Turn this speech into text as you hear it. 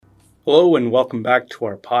Hello and welcome back to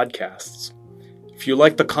our podcasts. If you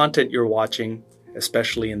like the content you're watching,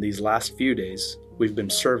 especially in these last few days, we've been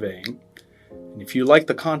surveying. And if you like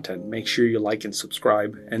the content, make sure you like and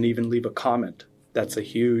subscribe and even leave a comment. That's a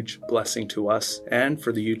huge blessing to us and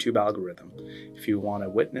for the YouTube algorithm. If you want to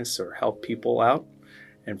witness or help people out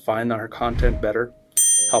and find our content better,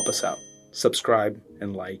 help us out. Subscribe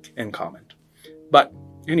and like and comment. But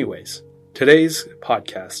anyways, today's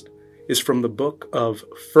podcast is from the book of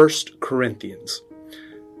 1 Corinthians.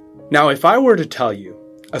 Now, if I were to tell you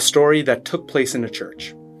a story that took place in a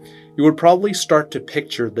church, you would probably start to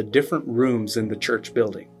picture the different rooms in the church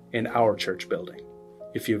building, in our church building,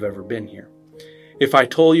 if you've ever been here. If I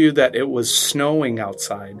told you that it was snowing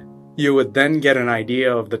outside, you would then get an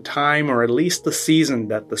idea of the time or at least the season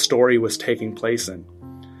that the story was taking place in.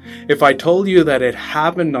 If I told you that it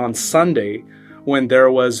happened on Sunday when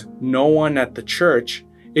there was no one at the church,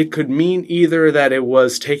 it could mean either that it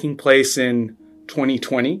was taking place in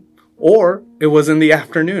 2020 or it was in the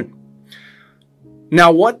afternoon.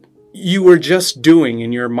 Now, what you were just doing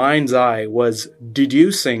in your mind's eye was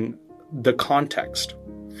deducing the context.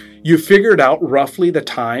 You figured out roughly the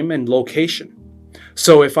time and location.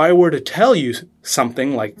 So if I were to tell you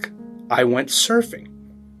something like, I went surfing,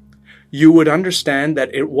 you would understand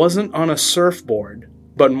that it wasn't on a surfboard,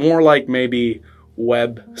 but more like maybe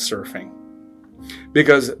web surfing.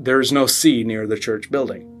 Because there's no sea near the church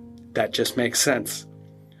building. That just makes sense.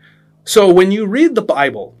 So when you read the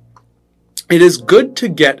Bible, it is good to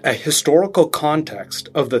get a historical context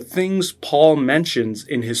of the things Paul mentions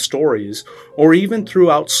in his stories or even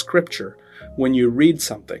throughout Scripture when you read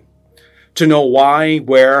something, to know why,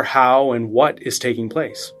 where, how, and what is taking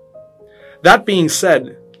place. That being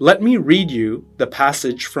said, let me read you the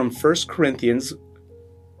passage from 1 Corinthians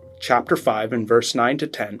chapter 5 and verse 9 to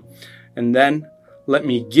 10, and then let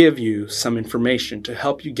me give you some information to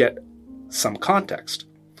help you get some context.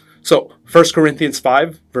 So, 1 Corinthians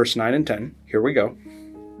 5, verse 9 and 10, here we go.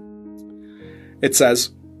 It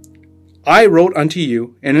says, I wrote unto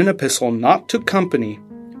you in an epistle not to company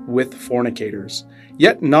with fornicators,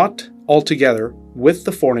 yet not altogether with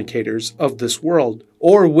the fornicators of this world,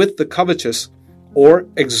 or with the covetous, or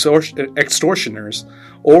extortioners,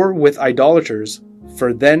 or with idolaters,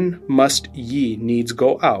 for then must ye needs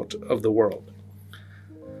go out of the world.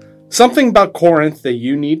 Something about Corinth that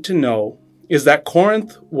you need to know is that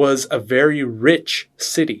Corinth was a very rich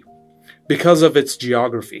city because of its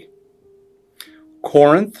geography.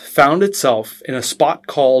 Corinth found itself in a spot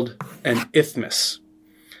called an isthmus.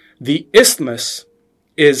 The isthmus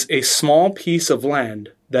is a small piece of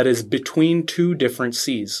land that is between two different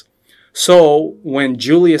seas. So when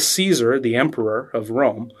Julius Caesar, the emperor of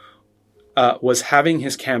Rome, was having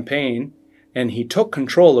his campaign and he took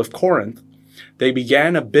control of Corinth, they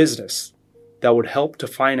began a business that would help to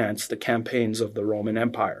finance the campaigns of the Roman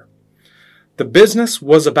Empire. The business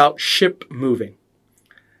was about ship moving.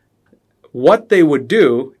 What they would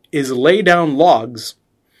do is lay down logs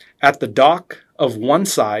at the dock of one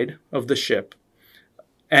side of the ship,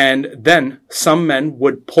 and then some men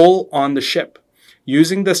would pull on the ship.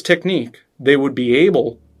 Using this technique, they would be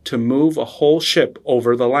able to move a whole ship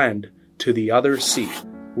over the land to the other sea,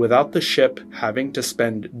 without the ship having to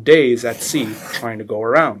spend days at sea trying to go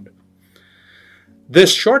around.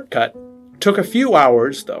 This shortcut took a few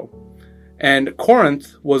hours, though, and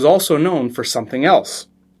Corinth was also known for something else.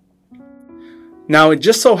 Now, it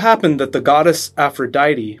just so happened that the goddess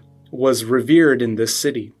Aphrodite was revered in this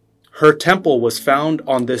city. Her temple was found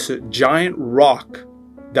on this giant rock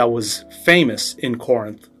that was famous in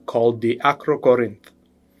Corinth, called the Acrocorinth.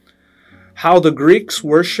 How the Greeks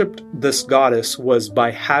worshipped this goddess was by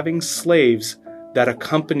having slaves that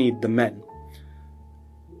accompanied the men.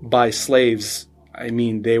 By slaves, I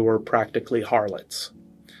mean they were practically harlots.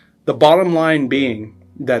 The bottom line being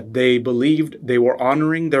that they believed they were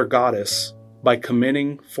honoring their goddess by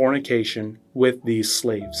committing fornication with these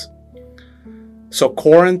slaves. So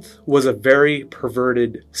Corinth was a very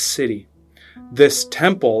perverted city. This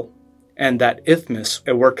temple and that isthmus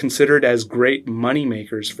were considered as great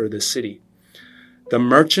moneymakers for the city. The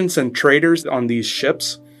merchants and traders on these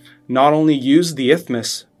ships not only used the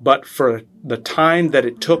isthmus, but for the time that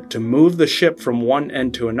it took to move the ship from one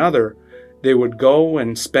end to another, they would go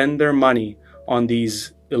and spend their money on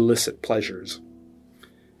these illicit pleasures.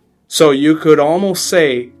 So you could almost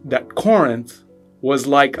say that Corinth was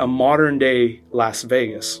like a modern-day Las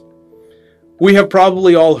Vegas. We have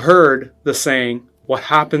probably all heard the saying, what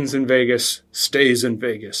happens in Vegas stays in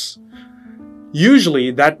Vegas.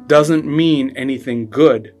 Usually that doesn't mean anything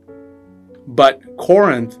good, but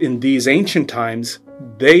Corinth in these ancient times,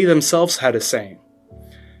 they themselves had a saying.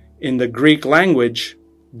 In the Greek language,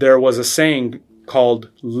 there was a saying called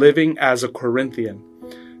living as a Corinthian.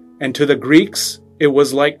 And to the Greeks, it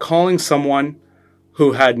was like calling someone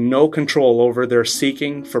who had no control over their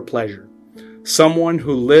seeking for pleasure. Someone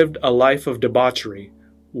who lived a life of debauchery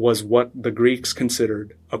was what the Greeks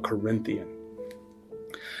considered a Corinthian.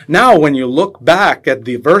 Now, when you look back at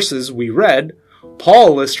the verses we read,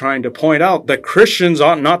 Paul is trying to point out that Christians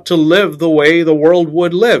ought not to live the way the world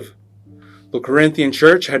would live. The Corinthian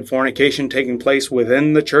church had fornication taking place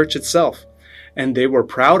within the church itself, and they were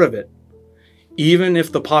proud of it. Even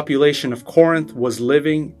if the population of Corinth was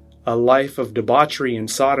living a life of debauchery and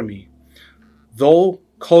sodomy, though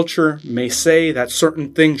culture may say that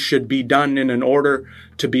certain things should be done in order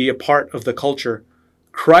to be a part of the culture,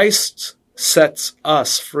 Christ sets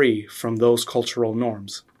us free from those cultural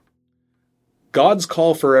norms. God's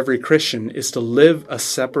call for every Christian is to live a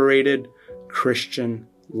separated Christian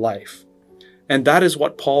life. And that is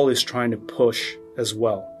what Paul is trying to push as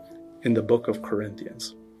well in the book of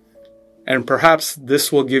Corinthians. And perhaps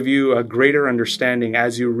this will give you a greater understanding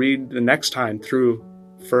as you read the next time through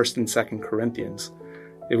 1st and 2nd Corinthians.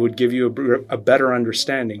 It would give you a better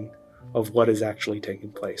understanding of what is actually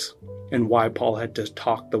taking place and why Paul had to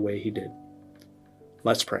talk the way he did.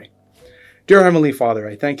 Let's pray. Dear Heavenly Father,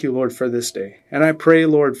 I thank you, Lord, for this day. And I pray,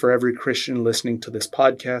 Lord, for every Christian listening to this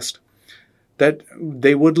podcast, that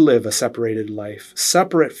they would live a separated life,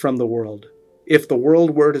 separate from the world. If the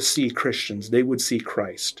world were to see Christians, they would see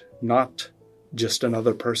Christ, not just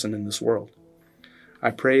another person in this world.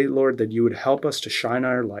 I pray, Lord, that you would help us to shine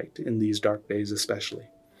our light in these dark days especially.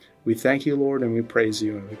 We thank you, Lord, and we praise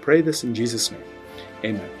you, and we pray this in Jesus' name.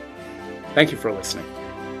 Amen. Thank you for listening.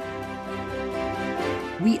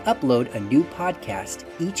 We upload a new podcast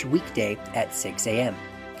each weekday at 6 a.m.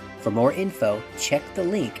 For more info, check the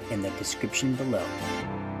link in the description below.